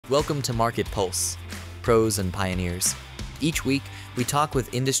Welcome to Marketpulse, Pros and Pioneers. Each week, we talk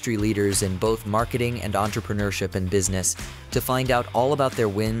with industry leaders in both marketing and entrepreneurship and business to find out all about their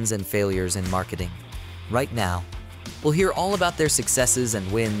wins and failures in marketing. Right now, we'll hear all about their successes and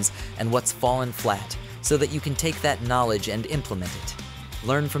wins and what's fallen flat so that you can take that knowledge and implement it.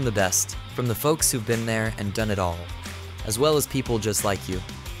 Learn from the best, from the folks who've been there and done it all, as well as people just like you.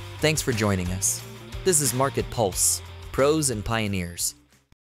 Thanks for joining us. This is Marketpulse, Pros and Pioneers.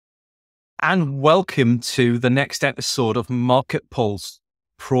 And welcome to the next episode of Marketpulse,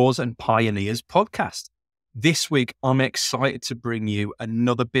 Pros and Pioneers podcast. This week, I'm excited to bring you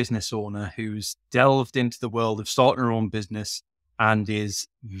another business owner who's delved into the world of starting her own business and is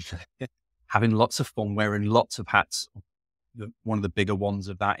having lots of fun, wearing lots of hats. One of the bigger ones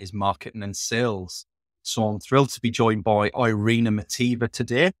of that is marketing and sales. So I'm thrilled to be joined by Irina Mateeva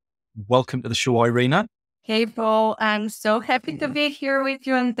today. Welcome to the show, Irina. Hey, Paul. I'm so happy to be here with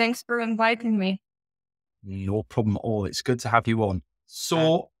you, and thanks for inviting me. No problem at all. It's good to have you on.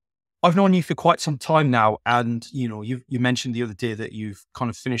 So I've known you for quite some time now, and you mentioned the other day that you've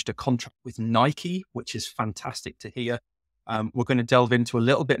kind of finished a contract with Nike, which is fantastic to hear. We're going to delve into a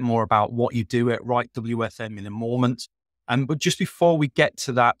little bit more about what you do at Right WFM in a moment. But just before we get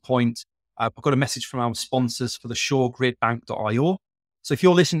to that point, I've got a message from our sponsors for the show, gridbank.io. So if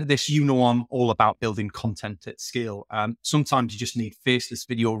you're listening to this, you know I'm all about building content at scale. Sometimes you just need faceless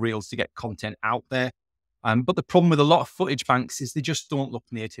video reels to get content out there. But the problem with a lot of footage banks is they just don't look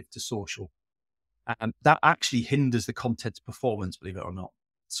native to social. And that actually hinders the content's performance, believe it or not.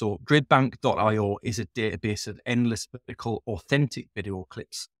 So gridbank.io is a database of endless vertical, authentic video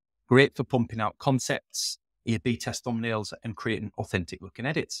clips, great for pumping out concepts, A/B test thumbnails, and creating authentic looking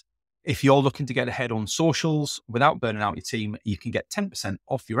edits. If you're looking to get ahead on socials without burning out your team, you can get 10%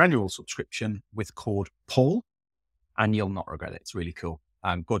 off your annual subscription with code PAUL, and you'll not regret it. It's really cool.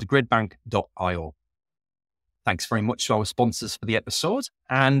 Go to gridbank.io. Thanks very much to our sponsors for the episode.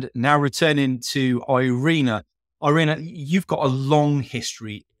 And now returning to Irina. Irina, you've got a long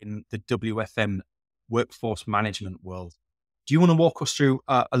history in the WFM workforce management world. Do you want to walk us through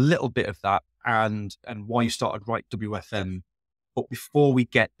a little bit of that and why you started Right WFM? But before we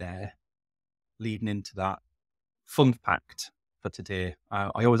get there, leading into that, fun fact for today.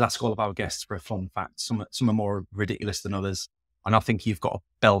 I always ask all of our guests for a fun fact. Some are more ridiculous than others. And I think you've got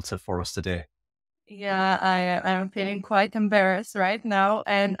a belter for us today. Yeah, I'm feeling quite embarrassed right now.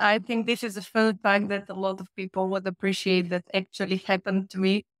 And I think this is a fun fact that a lot of people would appreciate that actually happened to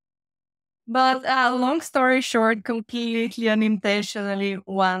me. But long story short, completely unintentionally,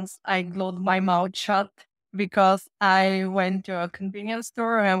 once I glued my mouth shut because I went to a convenience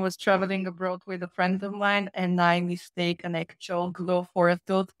store and I was traveling abroad with a friend of mine and I mistake an actual glue for a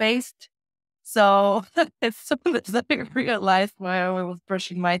toothpaste. So as soon as I realized while I was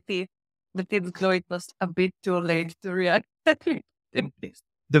brushing my teeth, the teeth glue, it was a bit too late to react.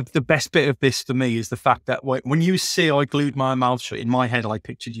 The best bit of this for me is the fact that when you say I glued my mouth shut, in my head, I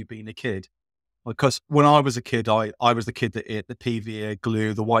pictured you being a kid. Because when I was a kid, I was the kid that ate the PVA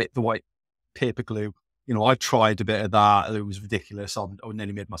glue, the white paper glue. I tried a bit of that. It was ridiculous. I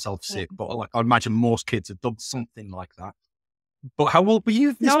nearly made myself sick. But I imagine most kids have done something like that. But how old were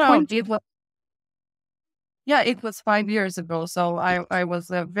you at this point? It was 5 years ago. So I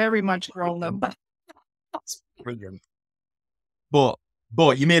was very much grown up. That's brilliant. But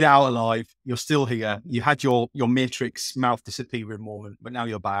you made it out alive. You're still here. You had your Matrix mouth disappearing moment, but now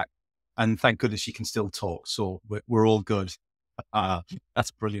you're back. And thank goodness you can still talk. So we're all good.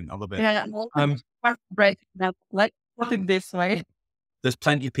 That's brilliant. I love it. Yeah. Right. Let's put it this way. There's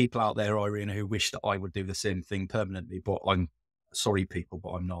plenty of people out there, Irina, who wish that I would do the same thing permanently, but I'm sorry, people,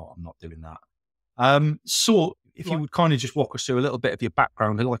 but I'm not doing that. So if you would kind of just walk us through a little bit of your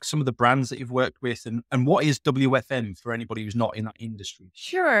background, like some of the brands that you've worked with and what is WFM for anybody who's not in that industry?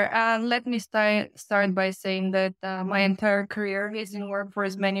 Sure. Let me start by saying that my entire career is in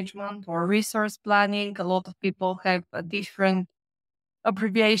workforce management or resource planning. A lot of people have a different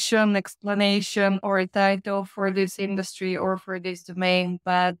abbreviation, explanation, or a title for this industry or for this domain,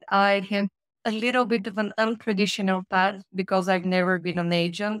 but I have a little bit of an untraditional path because I've never been an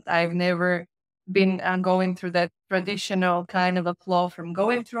agent. I've never been going through that traditional kind of a flow from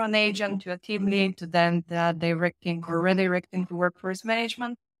going through an agent to a team lead to then directing or redirecting to workforce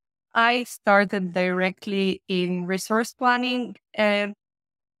management. I started directly in resource planning, and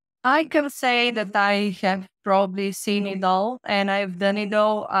I can say that I have probably seen it all and I've done it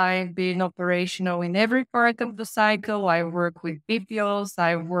all. I've been operational in every part of the cycle. I work with BPOs,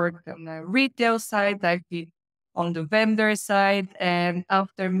 I worked on the retail side, I've been on the vendor side. And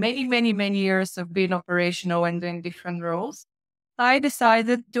after many, many, many years of being operational and doing different roles, I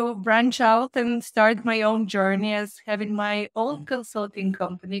decided to branch out and start my own journey as having my own consulting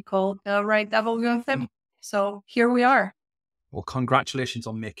company called Right WFM. So here we are. Well, congratulations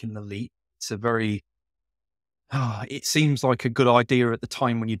on making the leap. It's a very it seems like a good idea at the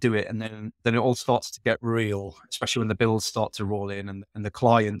time when you do it, and then it all starts to get real, especially when the bills start to roll in and the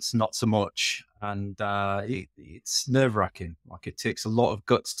clients not so much. And it's nerve wracking. Like, it takes a lot of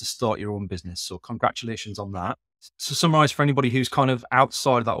guts to start your own business. So congratulations on that. To summarize for anybody who's kind of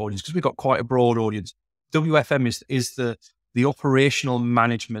outside of that audience, because we've got quite a broad audience, WFM is the operational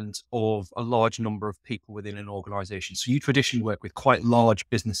management of a large number of people within an organization. So you traditionally work with quite large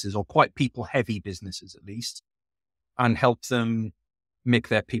businesses, or quite people heavy businesses at least, and help them make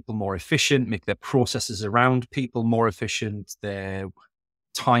their people more efficient, make their processes around people more efficient, their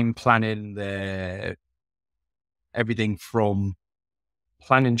time planning, their everything from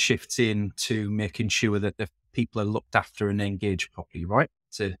planning shifts in to making sure that the people are looked after and engaged properly, right?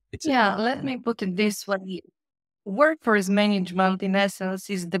 Yeah, let me put it this way. Workforce management, in essence,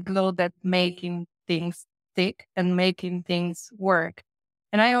 is the glue that making things stick and making things work.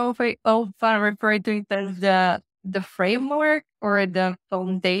 And I often refer to it as the framework or the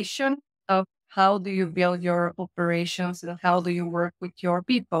foundation of how do you build your operations and how do you work with your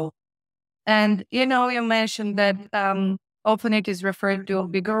people. And you mentioned that often it is referred to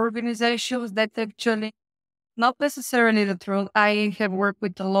bigger organizations. That's actually not necessarily the truth. I have worked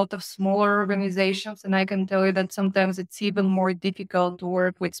with a lot of smaller organizations, and I can tell you that sometimes it's even more difficult to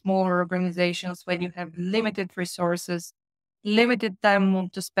work with smaller organizations when you have limited resources, limited time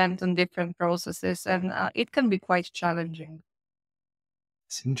to spend on different processes, and it can be quite challenging,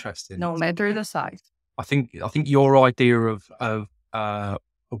 It's interesting. no matter the size. I think your idea of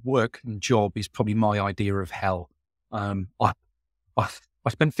work and job is probably my idea of hell. I I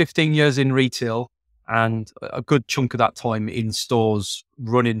spent 15 years in retail, and a good chunk of that time in stores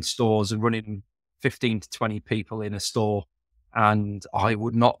and running 15 to 20 people in a store. And I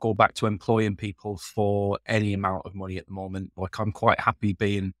would not go back to employing people for any amount of money at the moment. Like, I'm quite happy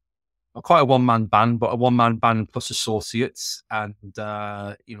being not quite a one-man band, but a one-man band plus associates. And,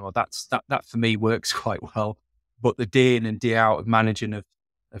 that for me works quite well. But the day in and day out of managing of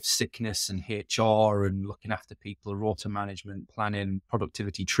sickness and HR and looking after people, rota management, planning,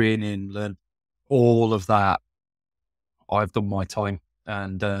 productivity training, learn all of that, I've done my time.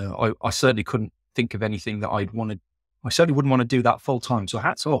 And I certainly couldn't think of anything that I certainly wouldn't want to do that full time. So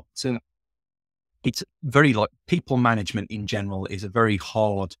hats off. So it's very, like, people management in general is a very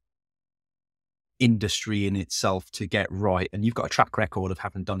hard industry in itself to get right. And you've got a track record of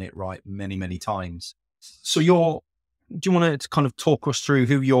having done it right many, many times. So do you want to kind of talk us through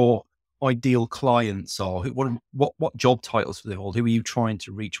who your ideal clients are? What job titles do they hold? Who are you trying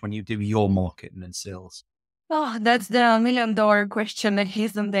to reach when you do your marketing and sales? Oh, that's the million-dollar question,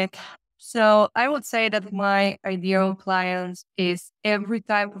 isn't it? So I would say that my ideal clients is every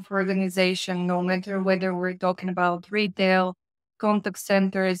type of organization, no matter whether we're talking about retail, contact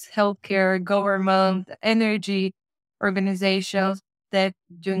centers, healthcare, government, energy organizations that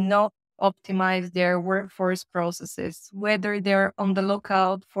do not optimize their workforce processes, whether they're on the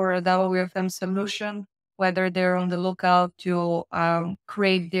lookout for a WFM solution, whether they're on the lookout to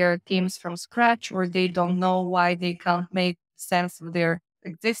create their teams from scratch, or they don't know why they can't make sense of their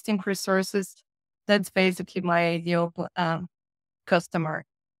existing resources. That's basically my ideal customer.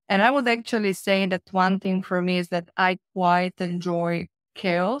 And I would actually say that one thing for me is that I quite enjoy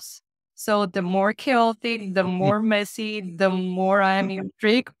chaos. So the more chaotic, the more messy, the more I'm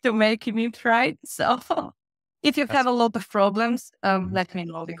intrigued to making it right. So if you have a lot of problems, let me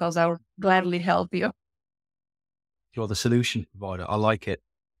know because I'll gladly help you. You're the solution provider. I like it.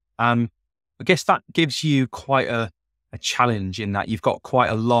 I guess that gives you quite a challenge in that you've got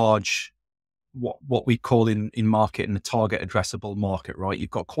quite a large, what we call in marketing, a target addressable market, right? You've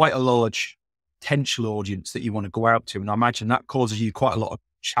got quite a large potential audience that you want to go out to. And I imagine that causes you quite a lot of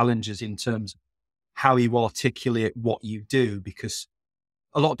challenges in terms of how you articulate what you do, because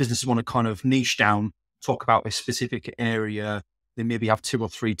a lot of businesses want to kind of niche down, talk about a specific area. They maybe have 2 or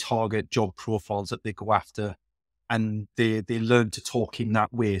 3 target job profiles that they go after, and they learn to talk in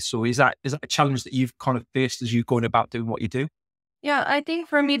that way. So is that a challenge that you've kind of faced as you're going about doing what you do? Yeah, I think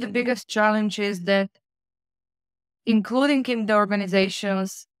for me, the biggest challenge is that including in the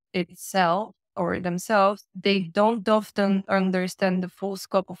organizations itself or themselves, they don't often understand the full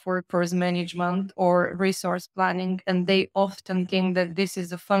scope of workforce management or resource planning. And they often think that this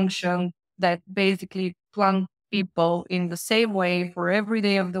is a function that basically plan people in the same way for every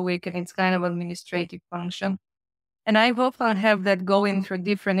day of the week. And it's kind of administrative function. And I've often have that going through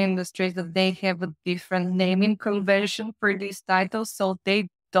different industries that they have a different naming convention for these titles. So they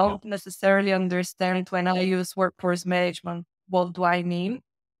don't necessarily understand when I use workforce management, what do I mean?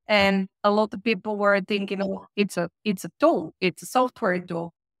 And a lot of people were thinking, oh, it's a tool, it's a software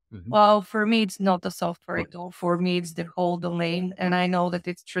tool. Well, for me, it's not a software tool. For me, it's the whole domain. And I know that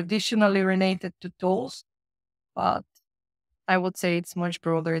it's traditionally related to tools, but I would say it's much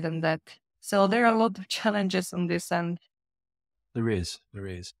broader than that. So there are a lot of challenges on this end. There is.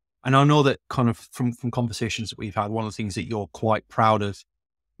 And I know that kind of from conversations that we've had, one of the things that you're quite proud of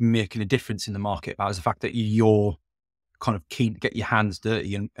making a difference in the market about is the fact that you're kind of keen to get your hands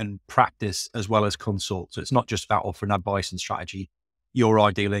dirty and practice as well as consult. So it's not just about offering advice and strategy. Your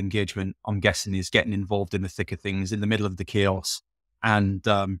ideal engagement, I'm guessing, is getting involved in the thick of things in the middle of the chaos and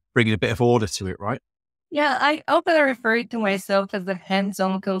bringing a bit of order to it, right? Yeah, I often refer to myself as a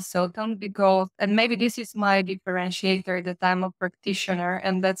hands-on consultant because, and maybe this is my differentiator, that I'm a practitioner.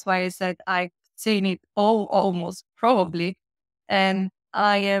 And that's why I said I've seen it all almost probably. And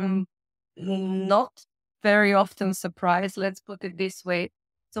I am not very often surprised, let's put it this way.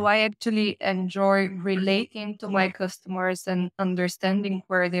 So I actually enjoy relating to my customers and understanding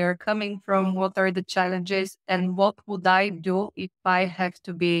where they're coming from, what are the challenges, and what would I do if I have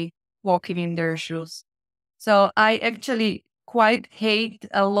to be walking in their shoes. So I actually quite hate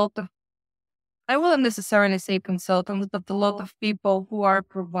a lot of, I wouldn't necessarily say consultants, but a lot of people who are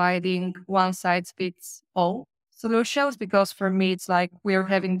providing one size fits all solutions. Because for me, it's like we're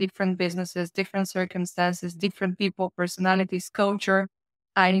having different businesses, different circumstances, different people, personalities, culture.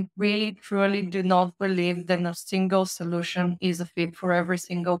 I really, truly do not believe that a single solution is a fit for every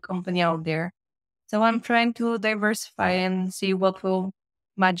single company out there. So I'm trying to diversify and see what will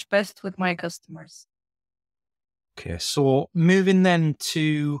match best with my customers. Okay, so moving then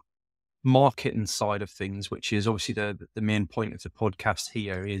to marketing side of things, which is obviously the main point of the podcast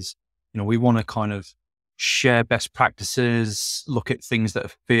here is, we want to kind of share best practices, look at things that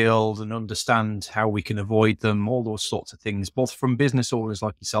have failed and understand how we can avoid them, all those sorts of things, both from business owners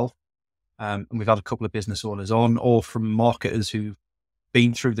like yourself. And we've had a couple of business owners on, or from marketers who've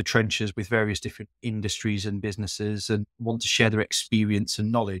been through the trenches with various different industries and businesses and want to share their experience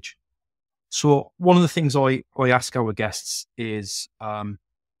and knowledge. So one of the things I ask our guests is,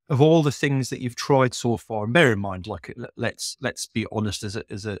 of all the things that you've tried so far, and bear in mind, like let's be honest as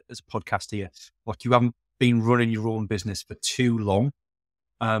a podcast here, like you haven't been running your own business for too long.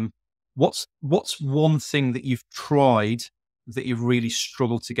 What's one thing that you've tried that you've really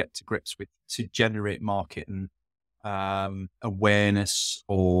struggled to get to grips with to generate market and awareness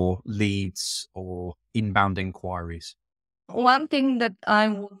or leads or inbound inquiries? One thing that I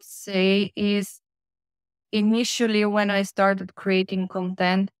would say is initially when I started creating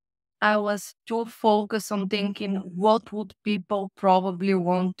content, I was too focused on thinking what would people probably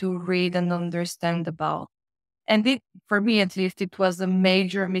want to read and understand about. And it, for me at least, it was a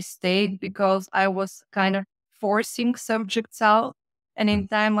major mistake because I was kind of forcing subjects out. And in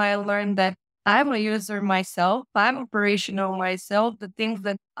time, I learned that I'm a user myself, I'm operational myself. The things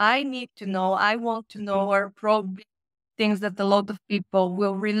that I need to know, I want to know, are probably things that a lot of people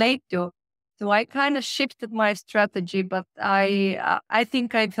will relate to. So I kind of shifted my strategy, but I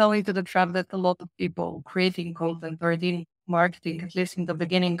think I fell into the trap that a lot of people creating content or in marketing, at least in the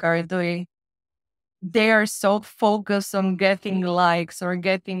beginning, are doing. They are so focused on getting likes or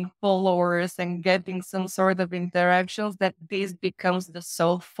getting followers and getting some sort of interactions that this becomes the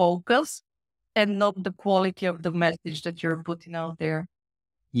sole focus and not the quality of the message that you're putting out there.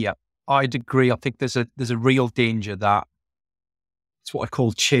 Yeah, I'd agree. I think there's a real danger that it's what I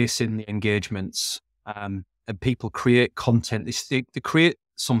call chasing the engagements. And people create content. They create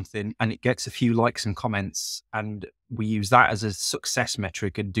something and it gets a few likes and comments, and we use that as a success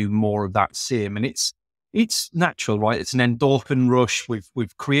metric and do more of that same. And it's natural, right? It's an endorphin rush.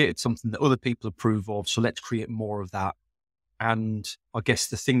 We've created something that other people approve of, so let's create more of that. And I guess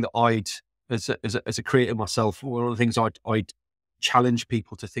the thing that I'd, as a creator myself, one of the things I'd challenge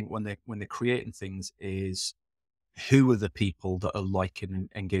people to think when they're creating things is, who are the people that are liking and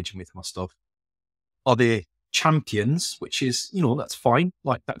engaging with my stuff? Are they champions? Which is, that's fine.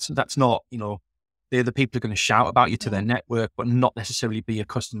 Like that's not, they're the people who are going to shout about you to their network, but not necessarily be a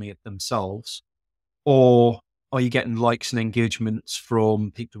customer themselves. Or are you getting likes and engagements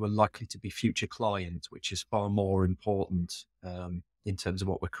from people who are likely to be future clients, which is far more important in terms of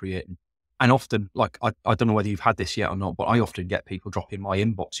what we're creating? And often, like, I don't know whether you've had this yet or not, but I often get people drop in my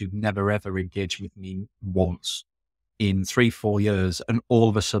inbox who've never, ever engaged with me once in 3-4 years. And all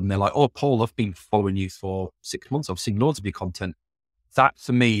of a sudden they're like, oh, Paul, I've been following you for 6 months. I've seen loads of your content. that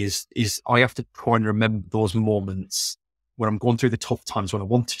for me is I have to try and remember those moments when I'm going through the tough times, when I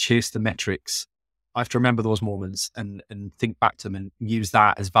want to chase the metrics. I have to remember those moments and think back to them and use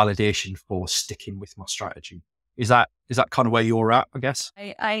that as validation for sticking with my strategy. Is that kind of where you're at, I guess?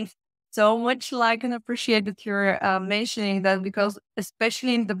 I so much like and appreciate that you're mentioning that, because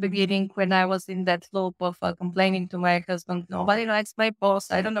especially in the beginning when I was in that loop of complaining to my husband, nobody likes my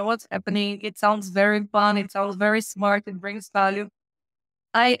post. I don't know what's happening. It sounds very fun. It sounds very smart. It brings value.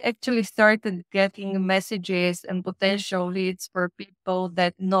 I actually started getting messages and potential leads for people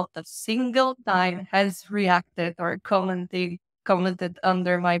that not a single time has reacted or commented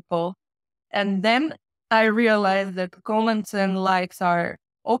under my post. And then I realized that comments and likes are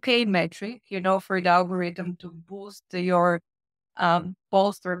okay metric, for the algorithm to boost your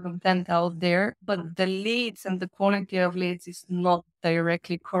post or content out there, but the leads and the quality of leads is not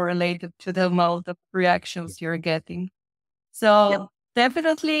directly correlated to the amount of reactions you're getting. So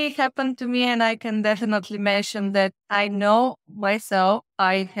definitely happened to me, and I can definitely mention that I know myself,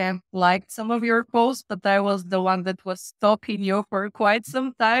 I have liked some of your posts, but I was the one that was stalking you for quite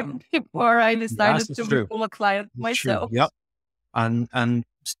some time before I Yes, decided it's to true. become a client It's true. myself. Yep. And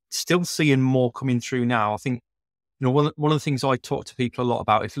still seeing more coming through now. I think, one of the things I talk to people a lot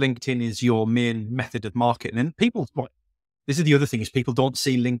about, if LinkedIn is your main method of marketing, and this is the other thing, is people don't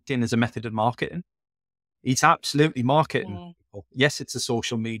see LinkedIn as a method of marketing. It's absolutely marketing. Yes, it's a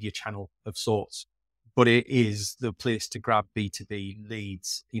social media channel of sorts, but it is the place to grab B2B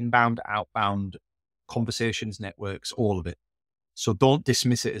leads, inbound, outbound, conversations, networks, all of it. So don't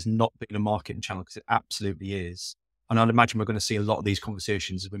dismiss it as not being a marketing channel, because it absolutely is. And I'd imagine we're going to see a lot of these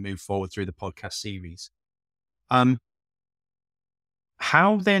conversations as we move forward through the podcast series.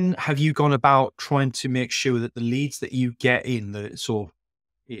 How then have you gone about trying to make sure that the leads that you get in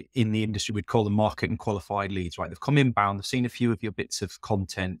in the industry, we'd call them market and qualified leads, right? They've come inbound, they've seen a few of your bits of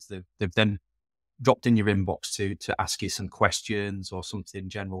content, they've then dropped in your inbox to ask you some questions or something in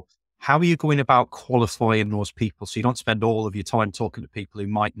general. How are you going about qualifying those people so you don't spend all of your time talking to people who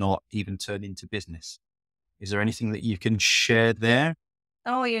might not even turn into business? Is there anything that you can share there?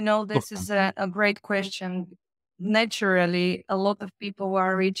 Oh, this is a great question. Naturally, a lot of people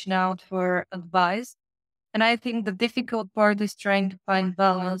are reaching out for advice. And I think the difficult part is trying to find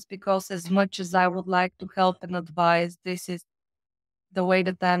balance, because as much as I would like to help and advise, this is the way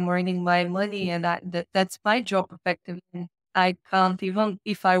that I'm earning my money, and that's my job effectively. I can't, even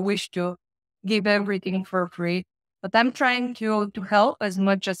if I wish to, give everything for free. But I'm trying to help as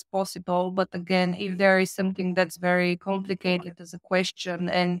much as possible. But again, if there is something that's very complicated as a question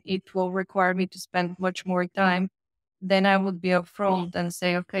and it will require me to spend much more time, then I would be upfront and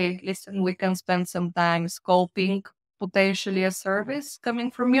say, okay, listen, we can spend some time scoping potentially a service coming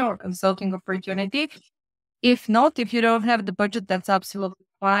from your consulting opportunity. If not, if you don't have the budget, that's absolutely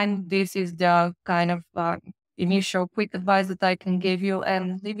fine. This is the kind of initial quick advice that I can give you,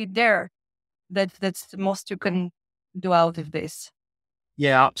 and leave it there. That's the most you can do out of this.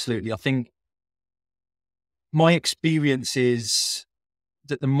 Yeah, absolutely. I think my experience is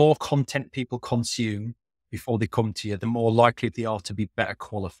that the more content people consume before they come to you, the more likely they are to be better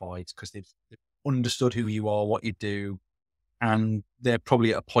qualified, because they've understood who you are, what you do, and they're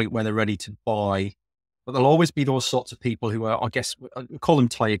probably at a point where they're ready to buy. But there'll always be those sorts of people who are, I guess, we call them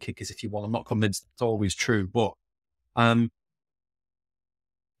tire kickers if you want. I'm not convinced it's always true, but and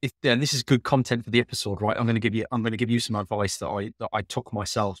this is good content for the episode, right? I'm going to give you some advice that I took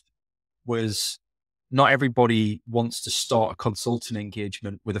myself. Was not everybody wants to start a consulting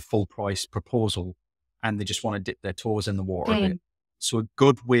engagement with a full price proposal, and they just want to dip their toes in the water a bit. So a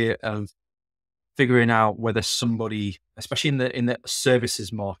good way of figuring out whether somebody, especially in the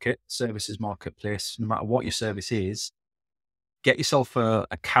services marketplace, no matter what your service is, get yourself a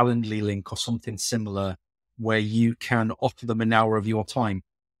Calendly link or something similar where you can offer them an hour of your time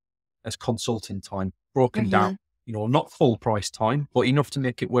as consulting time, broken down, not full price time, but enough to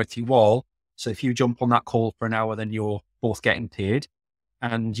make it worth your while. So if you jump on that call for an hour, then you're both getting paid,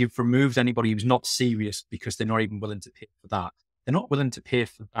 and you've removed anybody who's not serious because they're not even willing to pay for that. They're not willing to pay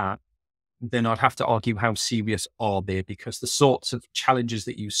for that. Then I'd have to argue, how serious are they? Because the sorts of challenges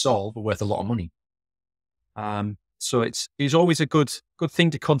that you solve are worth a lot of money. So it's always a good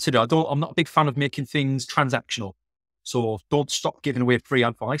thing to consider. I'm not a big fan of making things transactional. So don't stop giving away free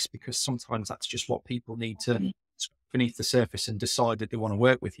advice, because sometimes that's just what people need to beneath the surface and decide that they want to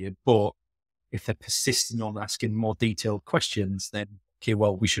work with you. But if they're persisting on asking more detailed questions, then okay,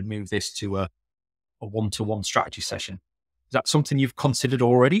 well, we should move this to a one-to-one strategy session. Is that something you've considered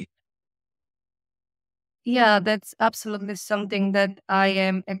already? Yeah, that's absolutely something that I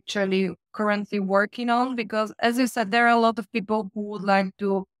am actually currently working on, because as you said, there are a lot of people who would like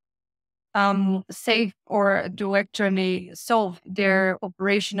to save or to actually solve their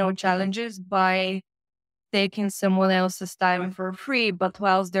operational challenges by taking someone else's time for free, but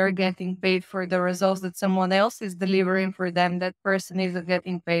whilst they're getting paid for the results that someone else is delivering for them, that person isn't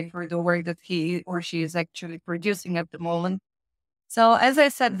getting paid for the work that he or she is actually producing at the moment. So as I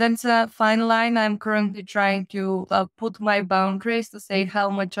said, that's a fine line. I'm currently trying to put my boundaries to say how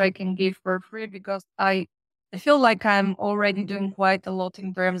much I can give for free, because I feel like I'm already doing quite a lot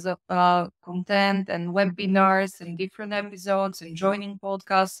in terms of content and webinars and different episodes and joining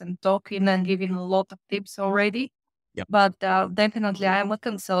podcasts and talking and giving a lot of tips already. Yep. But definitely, I'm a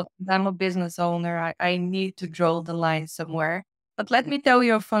consultant. I'm a business owner. I need to draw the line somewhere. But let me tell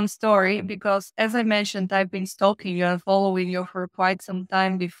you a fun story, because as I mentioned, I've been stalking you and following you for quite some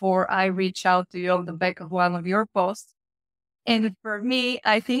time before I reach out to you on the back of one of your posts. And for me,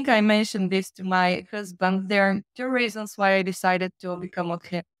 I think I mentioned this to my husband. There are two reasons why I decided to become a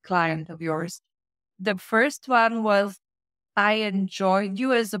client of yours. The first one was I enjoyed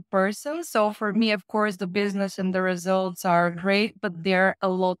you as a person. So for me, of course, the business and the results are great, but there are a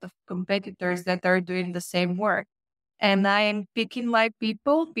lot of competitors that are doing the same work. And I am picking my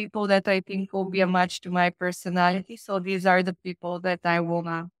people that I think will be a match to my personality. So these are the people that I want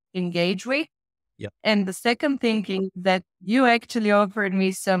to engage with. Yep. And the second thing is that you actually offered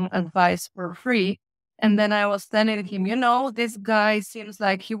me some advice for free. And then I was telling him, this guy seems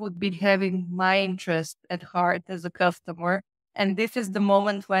like he would be having my interest at heart as a customer. And this is the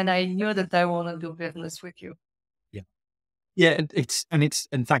moment when I knew that I want to do business with you. Yeah. Yeah.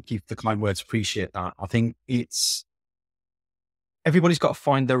 And thank you for the kind words. Appreciate that. I think everybody's got to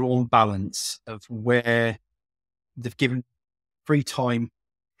find their own balance of where they've given free time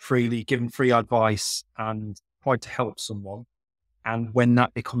freely, given free advice and tried to help someone. And when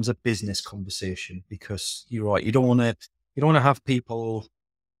that becomes a business conversation, because you're right, you don't want to have people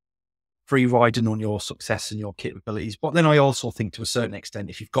free riding on your success and your capabilities. But then I also think to a certain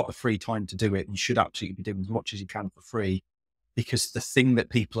extent, if you've got the free time to do it, you should absolutely be doing as much as you can for free, because the thing that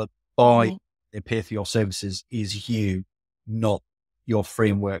people are buying, they pay for your services is you, not your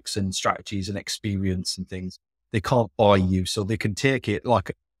frameworks and strategies and experience and things. They can't buy you, so they can take it.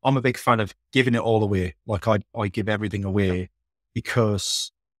 Like, I'm a big fan of giving it all away. Like I give everything away,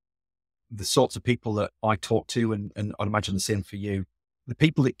 because the sorts of people that I talk to, and I'd imagine the same for you, the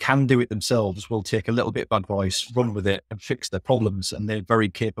people that can do it themselves will take a little bit of advice, run with it and fix their problems. And they're very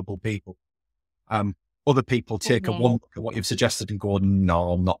capable people. Other people take a one look at what you've suggested and go,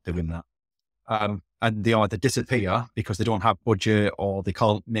 no, I'm not doing that. And they either disappear because they don't have budget, or they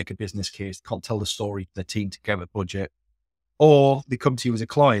can't make a business case, can't tell the story to their team to get a budget, or they come to you as a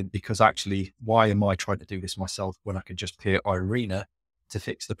client because actually, why am I trying to do this myself when I could just pay Irina to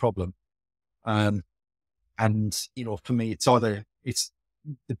fix the problem? And for me, it's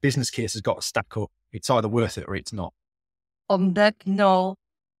the business case has got to stack up. It's either worth it or it's not. On that note,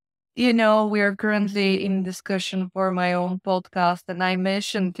 we are currently in discussion for my own podcast, and I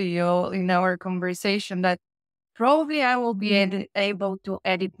mentioned to you in our conversation that probably I will be able to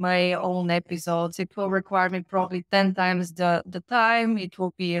edit my own episodes. It will require me probably 10 times the time. It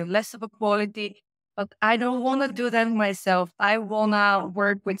will be less of a quality, but I don't want to do that myself. I want to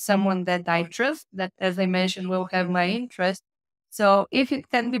work with someone that I trust, that, as I mentioned, will have my interest. So if it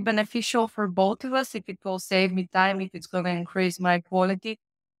can be beneficial for both of us, if it will save me time, if it's going to increase my quality,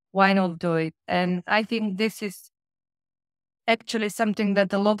 why not do it? And I think this is actually something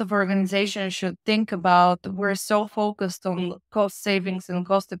that a lot of organizations should think about. We're so focused on cost savings and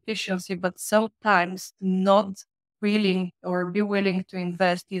cost efficiency, but sometimes not willing or be willing to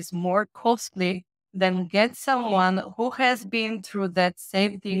invest is more costly than get someone who has been through that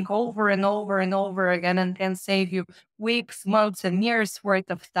same thing over and over and over again and can save you weeks, months, and years worth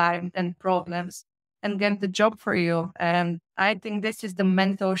of time and problems and get the job for you. And I think this is the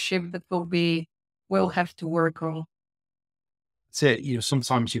mental shift that we'll have to work on. That's it.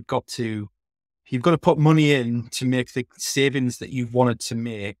 Sometimes you've got to put money in to make the savings that you've wanted to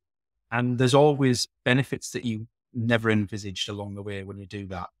make. And there's always benefits that you never envisaged along the way when you do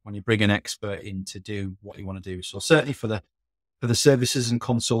that, when you bring an expert in to do what you want to do. So certainly for the services and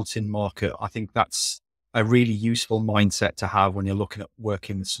consulting market, I think that's a really useful mindset to have when you're looking at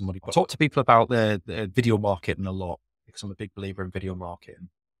working with somebody. I talk to people about their video marketing a lot, because I'm a big believer in video marketing.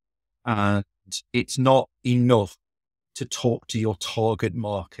 And it's not enough to talk to your target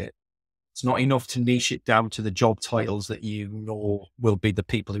market. It's not enough to niche it down to the job titles that you know will be the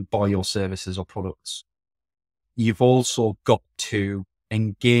people who buy your services or products. You've also got to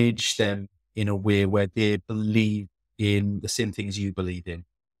engage them in a way where they believe in the same things you believe in.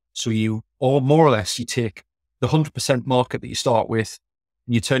 So you, or more or less, you take the 100% market that you start with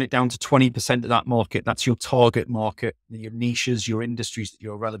and you turn it down to 20% of that market. That's your target market, your niches, your industries that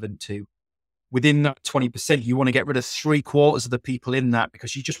you're relevant to. Within that 20%, you want to get rid of 3/4 of the people in that,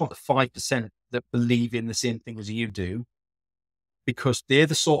 because you just want the 5% that believe in the same thing as you do, because they're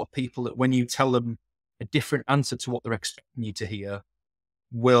the sort of people that when you tell them a different answer to what they're expecting you to hear,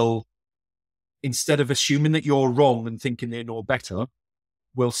 will, instead of assuming that you're wrong and thinking they know better,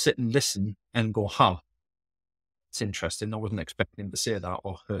 will sit and listen and go, huh, it's interesting. I wasn't expecting him to say that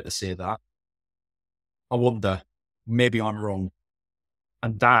or her to say that. I wonder, maybe I'm wrong.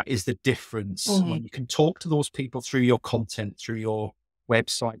 And that is the difference. When you can talk to those people through your content, through your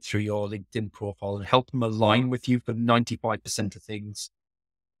website, through your LinkedIn profile, and help them align with you for 95% of things.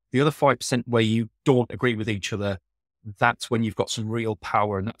 The other 5% where you don't agree with each other, that's when you've got some real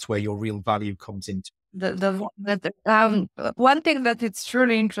power, and that's where your real value comes into. One thing that it's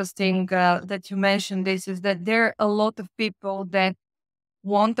truly interesting that you mentioned this is that there are a lot of people that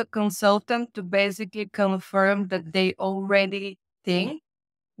want a consultant to basically confirm that they already think,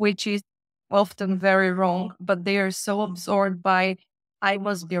 which is often very wrong, but they are so absorbed by, I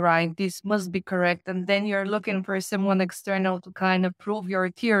must be right, this must be correct. And then you're looking for someone external to kind of prove your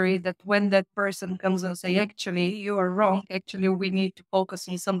theory, that when that person comes and say, actually, you are wrong, actually, we need to focus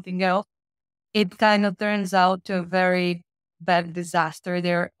on something else, it kind of turns out to a very bad disaster.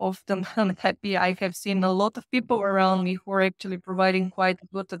 They're often unhappy. I have seen a lot of people around me who are actually providing quite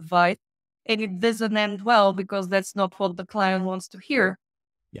good advice, and it doesn't end well because that's not what the client wants to hear.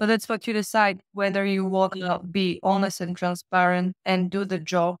 Yeah. But that's what you decide, whether you want to be honest and transparent and do the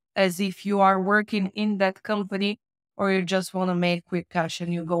job as if you are working in that company, or you just want to make quick cash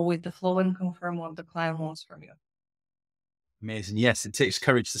and you go with the flow and confirm what the client wants from you. Amazing. Yes, it takes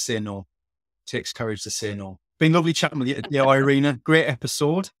courage to say no. It takes courage to say no. Been lovely chatting with you, Irina. Great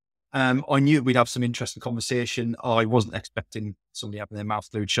episode. I knew we'd have some interesting conversation. I wasn't expecting somebody having their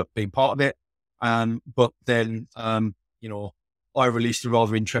mouth glued shut being part of it. But then, I released a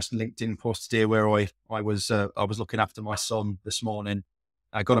rather interesting LinkedIn post today where I was looking after my son this morning.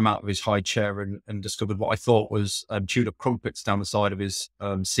 I got him out of his high chair and discovered what I thought was chewed up crumpets down the side of his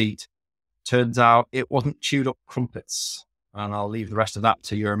seat. Turns out it wasn't chewed up crumpets. And I'll leave the rest of that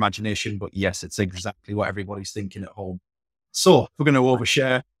to your imagination. But yes, it's exactly what everybody's thinking at home. So if we're going to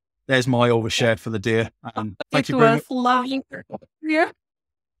overshare, there's my overshare for the day. Thank you very much. Lovely. Yeah.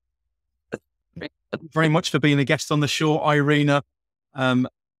 Very much for being a guest on the show, Irina.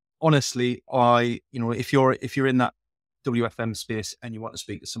 Honestly, if you're in that WFM space and you want to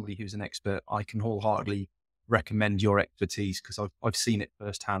speak to somebody who's an expert, I can wholeheartedly recommend your expertise, because I've seen it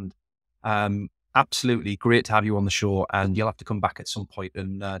firsthand. Absolutely great to have you on the show, and you'll have to come back at some point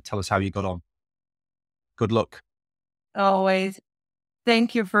and tell us how you got on. Good luck. Always.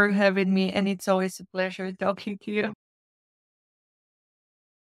 Thank you for having me, and it's always a pleasure talking to you.